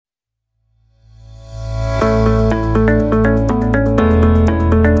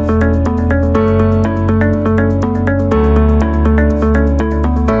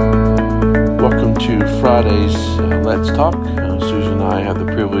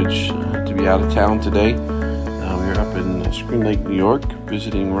privilege to be out of town today. We're up in Screen Lake, New York,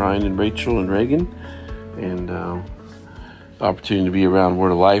 visiting Ryan and Rachel and Reagan, and the opportunity to be around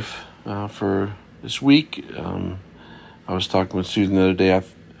Word of Life for this week. I was talking with Susan the other day.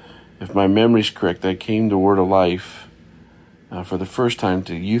 If my memory's correct, I came to Word of Life for the first time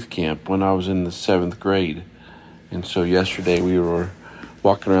to youth camp when I was in the 7th grade. And so yesterday we were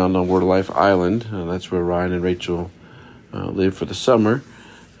walking around on Word of Life Island. That's where Ryan and Rachel live for the summer.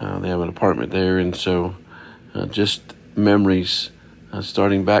 They have an apartment there, and so just memories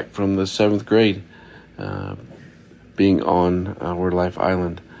starting back from the 7th grade, being on Word of Life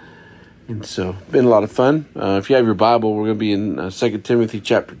Island. And so, been a lot of fun. If you have your Bible, we're going to be in 2 Timothy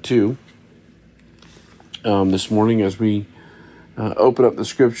chapter 2 this morning as we open up the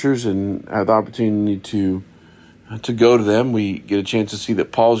scriptures and have the opportunity to go to them. We get a chance to see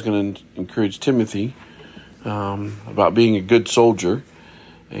that Paul's going to encourage Timothy about being a good soldier,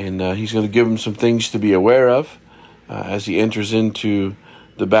 and he's going to give him some things to be aware of as he enters into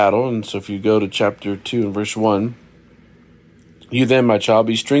the battle. And so if you go to chapter 2 and verse 1, "You then, my child,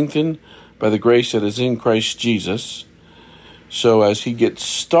 be strengthened by the grace that is in Christ Jesus." So as he gets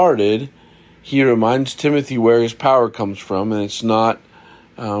started, he reminds Timothy where his power comes from, and it's not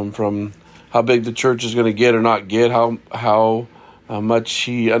from how big the church is going to get or not get, how much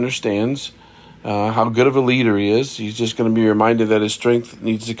he understands, how good of a leader he is. He's just going to be reminded that his strength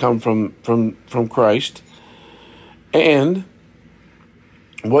needs to come from Christ. And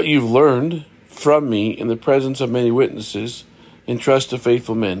what you've learned from me in the presence of many witnesses, entrust to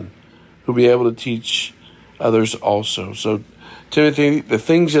faithful men who'll be able to teach others also. So, Timothy, the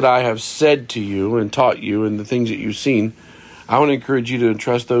things that I have said to you and taught you and the things that you've seen, I want to encourage you to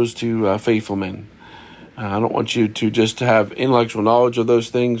entrust those to faithful men. I don't want you to just have intellectual knowledge of those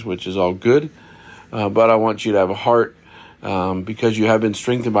things, which is all good, but I want you to have a heart, because you have been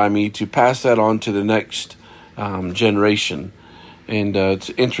strengthened by me, to pass that on to the next generation. And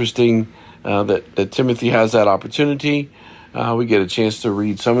it's interesting that Timothy has that opportunity. We get a chance to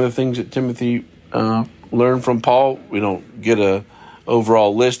read some of the things that Timothy learned from Paul. We don't get a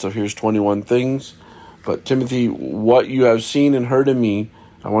overall list of here's 21 things. But Timothy, what you have seen and heard in me,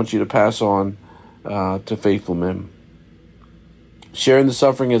 I want you to pass on to faithful men. Sharing the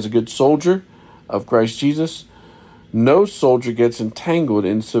suffering as a good soldier of Christ Jesus. No soldier gets entangled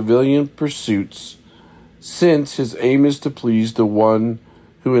in civilian pursuits, since his aim is to please the one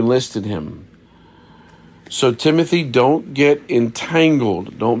who enlisted him. So Timothy, don't get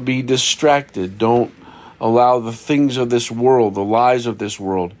entangled. Don't be distracted. Don't allow the things of this world, the lies of this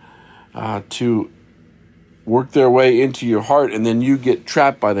world, to work their way into your heart, and then you get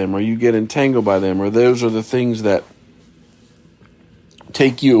trapped by them, or you get entangled by them, or those are the things that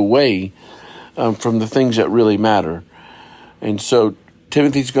take you away from the things that really matter. And so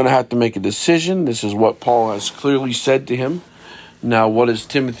Timothy's going to have to make a decision. This is what Paul has clearly said to him. Now, what is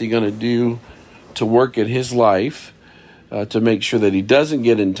Timothy going to do to work at his life to make sure that he doesn't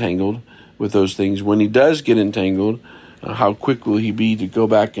get entangled with those things? When he does get entangled, how quick will he be to go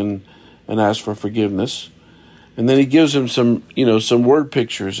back and ask for forgiveness? And then he gives him some word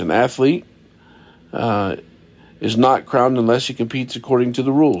pictures. An athlete is not crowned unless he competes according to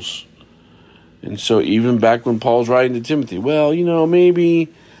the rules. And so even back when Paul's writing to Timothy, maybe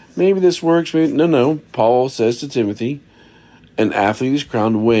this works. No. Paul says to Timothy, an athlete is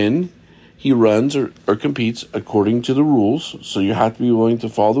crowned when he runs or competes according to the rules. So you have to be willing to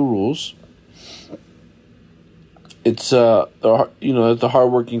follow the rules. It's the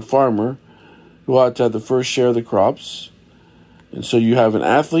hardworking farmer who ought to have the first share of the crops. And so you have an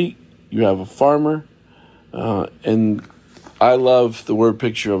athlete, you have a farmer, and I love the word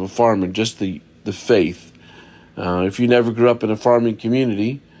picture of a farmer, just the faith. If you never grew up in a farming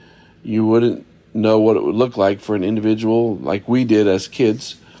community, you wouldn't know what it would look like for an individual like we did as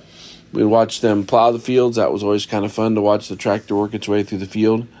kids. We'd watch them plow the fields. That was always kind of fun to watch the tractor work its way through the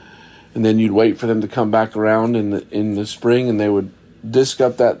field. And then you'd wait for them to come back around in the spring, and they would disc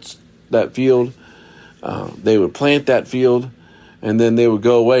up that field. They would plant that field, and then they would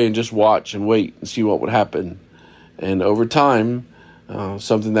go away and just watch and wait and see what would happen. And over time,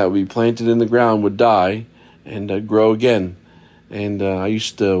 something that would be planted in the ground would die and grow again. And I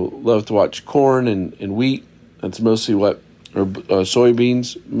used to love to watch corn and wheat. That's mostly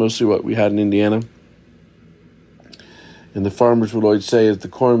soybeans, mostly what we had in Indiana. And the farmers would always say, if the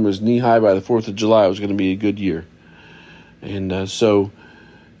corn was knee-high by the 4th of July, it was going to be a good year. And so,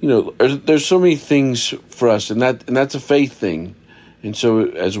 there's so many things for us, and that's a faith thing. And so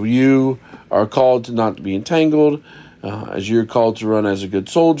as you are called to not to be entangled, as you're called to run as a good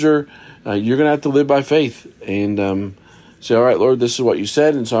soldier, you're going to have to live by faith. And say, all right, Lord, this is what you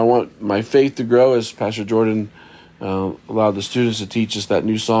said, and so I want my faith to grow, as Pastor Jordan allowed the students to teach us that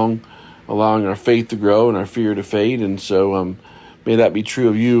new song, allowing our faith to grow and our fear to fade. And so may that be true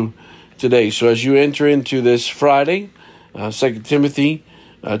of you today. So as you enter into this Friday, 2 Timothy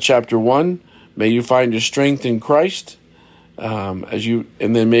chapter 1, may you find your strength in Christ,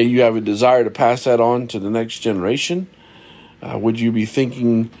 and then may you have a desire to pass that on to the next generation. Would you be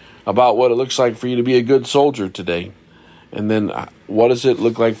thinking about what it looks like for you to be a good soldier today? And then what does it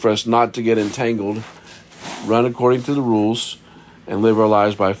look like for us not to get entangled, run according to the rules, and live our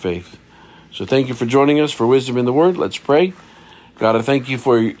lives by faith? So thank you for joining us for Wisdom in the Word. Let's pray. God, I thank you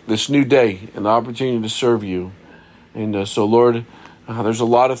for this new day and the opportunity to serve you. And so, Lord, there's a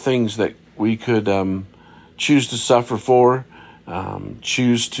lot of things that we could choose to suffer for,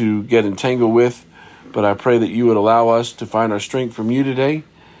 choose to get entangled with, but I pray that you would allow us to find our strength from you today.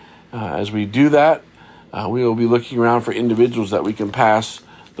 As we do that, we will be looking around for individuals that we can pass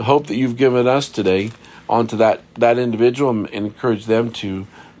the hope that you've given us today onto that individual and encourage them to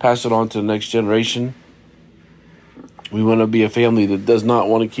pass it on to the next generation. We want to be a family that does not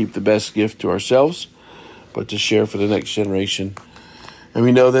want to keep the best gift to ourselves, but to share for the next generation. And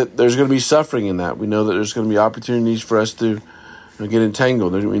we know that there's going to be suffering in that. We know that there's going to be opportunities for us to get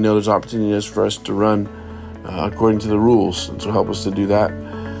entangled. We know there's opportunities for us to run according to the rules. And so help us to do that,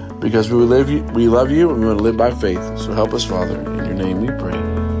 because we love you and we want to live by faith. So help us, Father. In your name we pray.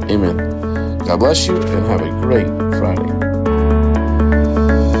 Amen. God bless you and have a great Friday.